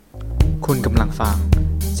คุณกำลังฟัง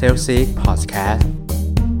Self-Seek Podcast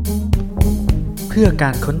เพื่อกา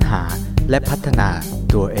รค้นหาและพัฒนา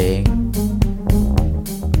ตัวเอง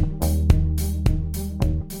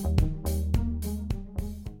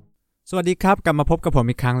สวัสดีครับกลับมาพบกับผม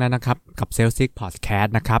อีกครั้งแล้วนะครับกับ Self-Seek Podcast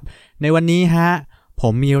นะครับในวันนี้ผ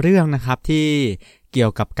มมีเรื่องนะครับที่เกี่ย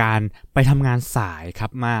วกับการไปทำงานสายครั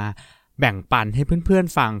บมาแบ่งปันให้เพื่อน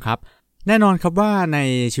ๆฟังครับแน่นอนครับว่าใน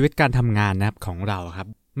ชีวิตการทำงานนะครับของเราครับ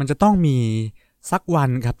มันจะต้องมีสักวัน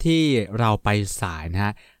ครับที่เราไปสายนะฮ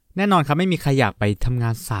ะแน่นอนครับไม่มีใครอยากไปทำงา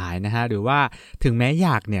นสายนะฮะหรือว่าถึงแม้อย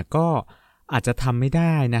ากเนี่ยก็อาจจะทำไม่ไ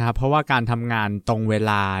ด้นะครับเพราะว่าการทำงานตรงเว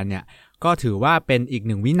ลาเนี่ยก็ถือว่าเป็นอีกห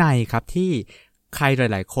นึ่งวินัยครับที่ใครห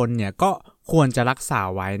ลายๆคนเนี่ยก็ควรจะรักษา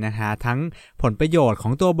ไว้นะฮะทั้งผลประโยชน์ขอ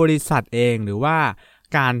งตัวบริษัทเองหรือว่า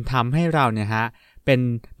การทำให้เราเนี่ยเป็น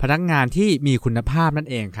พนักงานที่มีคุณภาพนั่น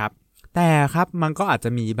เองครับแต่ครับมันก็อาจจะ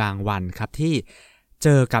มีบางวันครับที่เ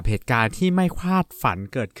จอกับเหตุการณ์ที่ไม่คาดฝัน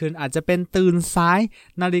เกิดขึ้นอาจจะเป็นตื่นสาย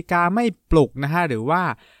นาฬิกาไม่ปลุกนะฮะหรือว่า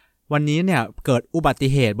วันนี้เนี่ยเกิดอุบัติ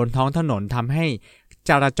เหตุบนท้องถนนทำให้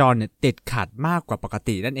จราจรเนี่ยติดขัดมากกว่าปก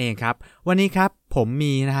ตินั่นเองครับวันนี้ครับผม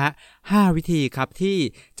มี5วิธีครับที่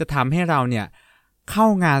จะทำให้เราเนี่ยเข้า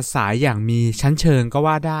งานสายอย่างมีชั้นเชิงก็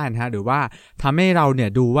ว่าได้นะฮะหรือว่าทำให้เราเนี่ย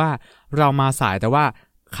ดูว่าเรามาสายแต่ว่า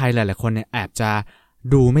ใครหลายๆคนเนี่ยแอบจะ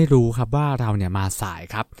ดูไม่รู้ครับว่าเราเนี่ยมาสาย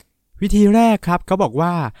ครับวิธีแรกครับเขาบอกว่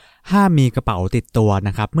าห้ามมีกระเป๋าติดตัวน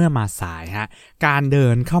ะครับเมื่อมาสายการเดิ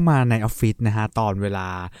นเข้ามาในออฟฟิศนะฮะตอนเวลา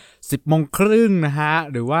 10:30 นนะฮะ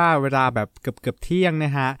หรือว่าเวลาแบบเกือบเที่ยงน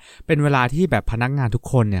ะฮะเป็นเวลาที่แบบพนักงานทุก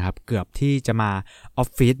คนเนี่ยครับเกือบที่จะมาออฟ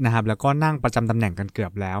ฟิศนะครับแล้วก็นั่งประจำตำแหน่งกันเกือ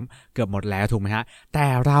บหมดแล้วถูกไหมฮะแต่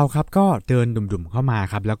เราครับก็เดินดุ่มๆเข้ามา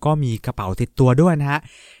ครับแล้วก็มีกระเป๋าติดตัวด้วยนะฮะ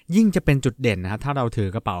ยิ่งจะเป็นจุดเด่นนะฮะถ้าเราถือ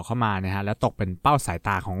กระเป๋าเข้ามานะฮะแล้วตกเป็นเป้าสายต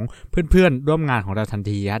าของเพื่อนๆร่วมงานของเราทัน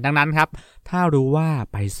ทีดังนั้นครับถ้ารู้ว่า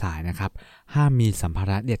ไปสายนะครับห้ามมีสัมภา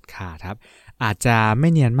ระเด็ดขาดครับอาจจะไม่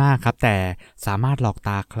เนียนมากครับแต่สามารถหลอกต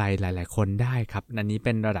าใครหลายๆคนได้ครับอันนี้เ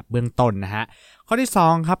ป็นระดับเบื้องต้นนะฮะข้อที่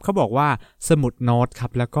2ครับเขาบอกว่าสมุดโน้ตครั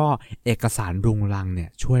บแล้วก็เอกสารรุงรังเนี่ย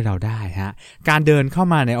ช่วยเราได้การเดินเข้า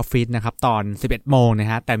มาในออฟฟิศนะครับตอน 11 โมงน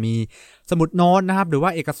ะฮะแต่มีสมุดโน้ตนะครับหรือว่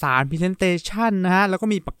าเอกสาร presentation นะฮะแล้วก็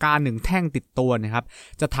มีปากกา1แท่งติดตัวนะครับ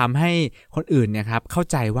จะทำให้คนอื่นเนี่ยครับเข้า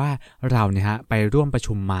ใจว่าเราเนี่ยไปร่วมประ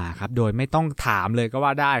ชุมมาครับโดยไม่ต้องถามเลยก็ว่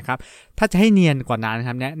าได้ครับถ้าจะให้เนียนกว่านั้นค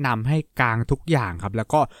รับแนะนำให้กางทุกอย่างครับแล้ว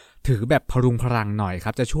ก็ถือแบบพรุงพรังหน่อยค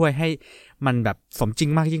รับจะช่วยให้มันแบบสมจริง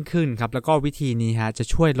มากยิ่งขึ้นครับแล้วก็วิธีนี้จะ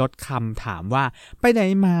ช่วยลดคำถามว่าไปไหน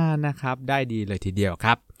มานะครับได้ดีเลยทีเดียวค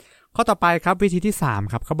รับข้อต่อไปครับวิธีที่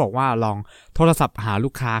3ครับเขาบอกว่าลองโทรศัพท์หาลู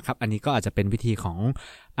กค้าครับอันนี้ก็อาจจะเป็นวิธีของ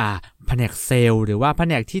แผนกเซลล์หรือว่าแผ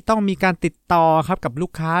นกที่ต้องมีการติดต่อครับกับลู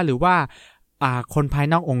กค้าหรือว่าคนภาย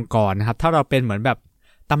นอกองค์กรนะครับถ้าเราเป็นเหมือนแบบ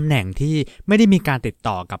ตำแหน่งที่ไม่ได้มีการติด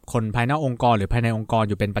ต่อกับคนภายนอกองค์กรหรือภายในองค์กร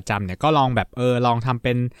อยู่เป็นประจำเนี่ยก็ลองแบบลองทำเ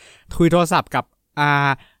ป็นคุยโทรศัพท์กับ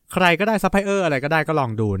ใครก็ได้ซัพพลายเออร์อะไรก็ได้ก็ลอ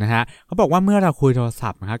งดูนะฮะเขาบอกว่าเมื่อเราคุยโทรศั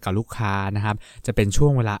พท์นะครับกับลูกค้านะครับจะเป็นช่ว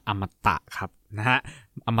งเวลาอมตะครับนะฮะ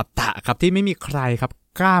อมตะครับที่ไม่มีใครครับ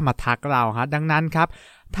กล้ามาทักเราครับดังนั้นครับ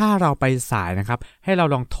ถ้าเราไปสายนะครับให้เรา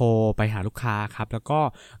ลองโทรไปหาลูกค้าครับแล้วก็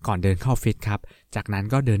ก่อนเดินเข้าออฟฟิศครับจากนั้น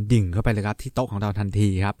ก็เดินดิ่งเข้าไปเลยครับที่โต๊ะของเราทันที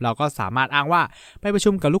ครับเราก็สามารถอ้างว่าไปประชุ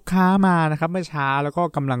มกับลูกค้ามานะครับเมื่อเช้าแล้วก็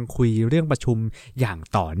กำลังคุยเรื่องประชุมอย่าง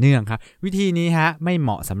ต่อเนื่องครับวิธีนี้ไม่เหม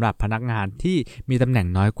าะสำหรับพนักงานที่มีตำแหน่ง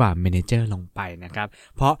น้อยกว่าเมเนเจอร์ลงไปนะครับ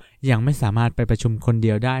เพราะยังไม่สามารถไปประชุมคนเดี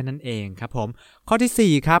ยวได้นั่นเองครับผมข้อ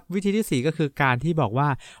ที่4ครับวิธีที่4ก็คือการที่บอกว่า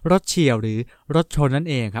รถเฉี่ยวหรือรถชนนั่น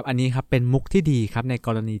เองครับอันนี้ครับเป็นมุกที่ดีครับในก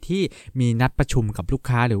รณีที่มีนัดประชุมกับลูก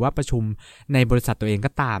ค้าหรือว่าประชุมในบริษัทตัวเอง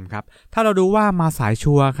ก็ตามครับถ้าเรารู้ว่ามาสาย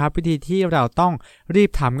ชัวร์ครับวิธีที่เราต้องรีบ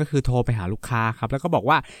ทำก็คือโทรไปหาลูกค้าครับแล้วก็บอก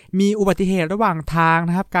ว่ามีอุบัติเหตุระหว่างทาง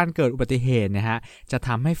นะครับการเกิดอุบัติเหตุจะท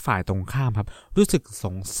ำให้ฝ่ายตรงข้ามครับรู้สึกส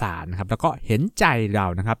งสารครับแล้วก็เห็นใจเรา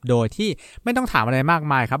นะครับโดยที่ไม่ต้องถามอะไรมาก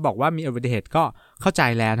มายครับบอกว่ามีอุบัติเหตุก็เข้าใจ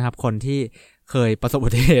แล้วนะครับคนที่เคยประสบอุ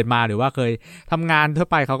บัติเหตุมาหรือว่าเคยทำงานทั่ว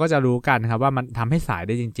ไปเขาก็จะรู้กันครับว่ามันทำให้สายไ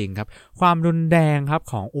ด้จริงๆครับความรุนแรงครับ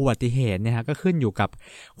ของอุบัติเหตุเนี่ยก็ขึ้นอยู่กับ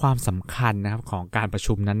ความสำคัญนะครับของการประ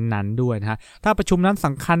ชุมนั้นๆด้วยนะฮะถ้าประชุมนั้นส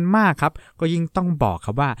ำคัญมากครับก็ยิ่งต้องบอกค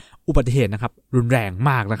รับว่าอุบัติเหตุนะครับรุนแรง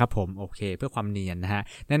มากนะครับผมโอเคเพื่อความเนียนนะฮะ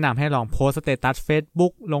แนะนำให้ลองโพสต์สเตตัส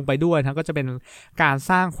Facebook ลงไปด้วยนะก็จะเป็นการ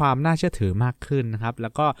สร้างความน่าเชื่อถือมากขึ้นนะครับแล้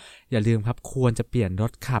วก็อย่าลืมครับควรจะเปลี่ยนร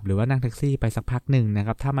ถขับหรือว่านั่งแท็กซี่ไปสักพักนึงนะค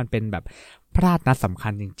รับถ้ามันเป็นแบบพลาดนัดสำคั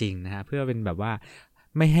ญจริงๆนะฮะเพื่อเป็นแบบว่า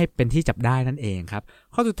ไม่ให้เป็นที่จับได้นั่นเองครับ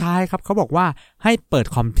ข้อสุดท้ายครับเขาบอกว่าให้เปิด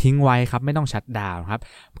คอมทิ้งไว้ครับไม่ต้องชัตดาวน์ครับ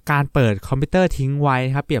การเปิดคอมพิวเตอร์ทิ้งไว้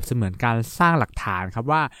ครับเปรียบเสมือนการสร้างหลักฐานครับ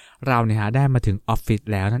ว่าเราเนี่ยฮะได้มาถึงออฟฟิศ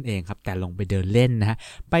แล้วนั่นเองครับแต่ลงไปเดินเล่นนะฮะ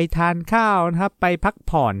ไปทานข้าวนะครับไปพัก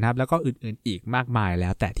ผ่อนครับแล้วก็อื่นๆอีกมากมายแล้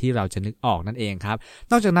วแต่ที่เราจะนึกออกนั่นเองครับ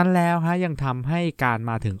นอกจากนั้นแล้วฮะยังทำให้การ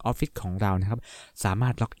มาถึงออฟฟิศของเรานะครับสามา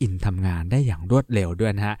รถล็อกอินทำงานได้อย่างรวดเร็วด้ว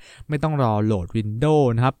ยนะฮะไม่ต้องรอโหลด Windows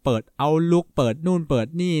นะครับเปิด Outlook เปิดนู่นเปิด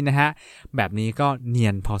นี่นะฮะแบบนี้ก็เนี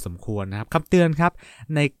ยนพอสมควรนะครับคำเตือนครับ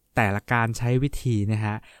ในแต่ละการใช้วิธีนะฮ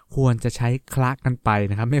ะควรจะใช้คละกันไป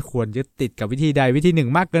นะครับไม่ควรยึดติดกับวิธีใดวิธีหนึ่ง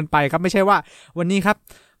มากเกินไปครับไม่ใช่ว่าวันนี้ครับ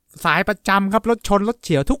สายประจำครับรถชนรถเ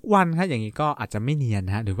ฉียวทุกวันครับอย่างนี้ก็อาจจะไม่เนียนน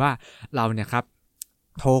ะฮะหรือว่าเราเนี่ยครับ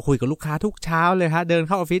โทรคุยกับลูกค้าทุกเช้าเลยฮะเดินเ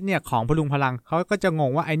ข้าออฟฟิศเนี่ยของพลุงพลังเขาก็จะง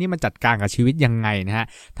งว่าไอ้นี่มันจัดการกับชีวิตยังไงนะฮะ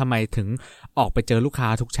ทำไมถึงออกไปเจอลูกค้า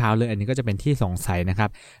ทุกเช้าเลยอันนี้ก็จะเป็นที่สงสัยนะครับ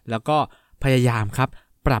แล้วก็พยายามครับ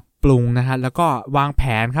ปรับปรุงนะฮะแล้วก็วางแผ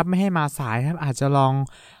นครับไม่ให้มาสายครับอาจจะลอง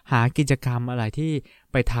หากิจกรรมอะไรที่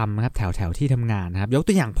ไปทำนะครับแถวที่ทำงานนะครับยก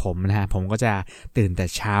ตัวอย่างผมนะฮะผมก็จะตื่นแต่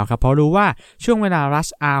เช้าครับเพราะรู้ว่าช่วงเวลา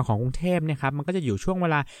rush hour ของกรุงเทพเนี่ยครับมันก็จะอยู่ช่วงเว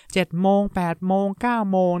ลา 7 โมง 8 โมง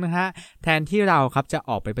 9 โมงนะฮะแทนที่เราครับจะอ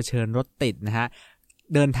อกไปเผชิญรถติดนะฮะ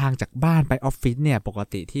เดินทางจากบ้านไปออฟฟิศเนี่ยปก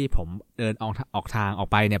ติที่ผมเดินออกทางออก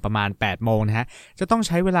ไปเนี่ยประมาณ 8 โมงนะฮะจะต้องใ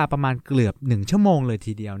ช้เวลาประมาณเกือบ1ชั่วโมงเลย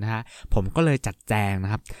ทีเดียวนะฮะผมก็เลยจัดแจงน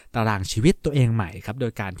ะครับตารางชีวิตตัวเองใหม่ครับโด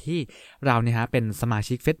ยการที่เราเนี่ยฮะเป็นสมา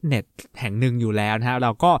ชิกฟิตเนสแห่งหนึ่งอยู่แล้วนะฮะเร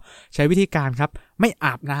าก็ใช้วิธีการครับไม่อ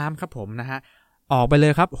าบน้ำครับผมนะฮะออกไปเล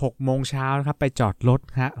ยครับ 6 โมงเช้านะครับไปจอดรถ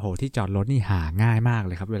ฮะโหที่จอดรถนี่หาง่ายมากเ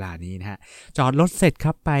ลยครับเวลานี้นะฮะจอดรถเสร็จค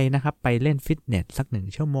รับไปนะครับไปเล่นฟิตเนสสัก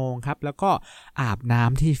1ชั่วโมงครับแล้วก็อาบน้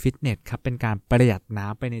ำที่ฟิตเนสครับเป็นการประหยัดน้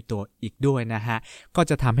ำไปในตัวอีกด้วยนะฮะก็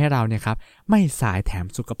จะทำให้เราเนี่ยครับไม่สายแถม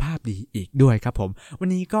สุขภาพดีอีกด้วยครับผมวัน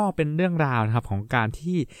นี้ก็เป็นเรื่องราวนะครับของการ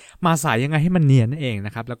ที่มาสายยังไงให้มันเนียนนั่นเองน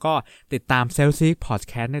ะครับแล้วก็ติดตาม Celsius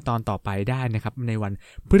Podcast ในตอนต่อไปได้นะครับในวัน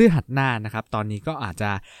พฤหัสหน้านะครับตอนนี้ก็อาจจ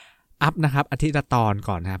ะอัพนะครับอาทิตย์ละตอน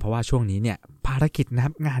ก่อนนะเพราะว่าช่วงนี้เนี่ยภารกิจนะค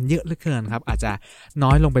รับงานเยอะเหลือเกินครับอาจจะน้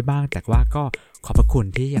อยลงไปบ้างแต่ว่าก็ขอบพระคุณ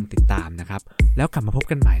ที่ยังติดตามนะครับแล้วกลับมาพบ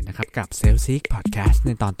กันใหม่นะครับกับ Celsius Podcast ใน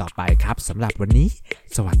ตอนต่อไปครับสำหรับวันนี้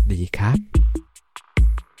สวัสดีครับ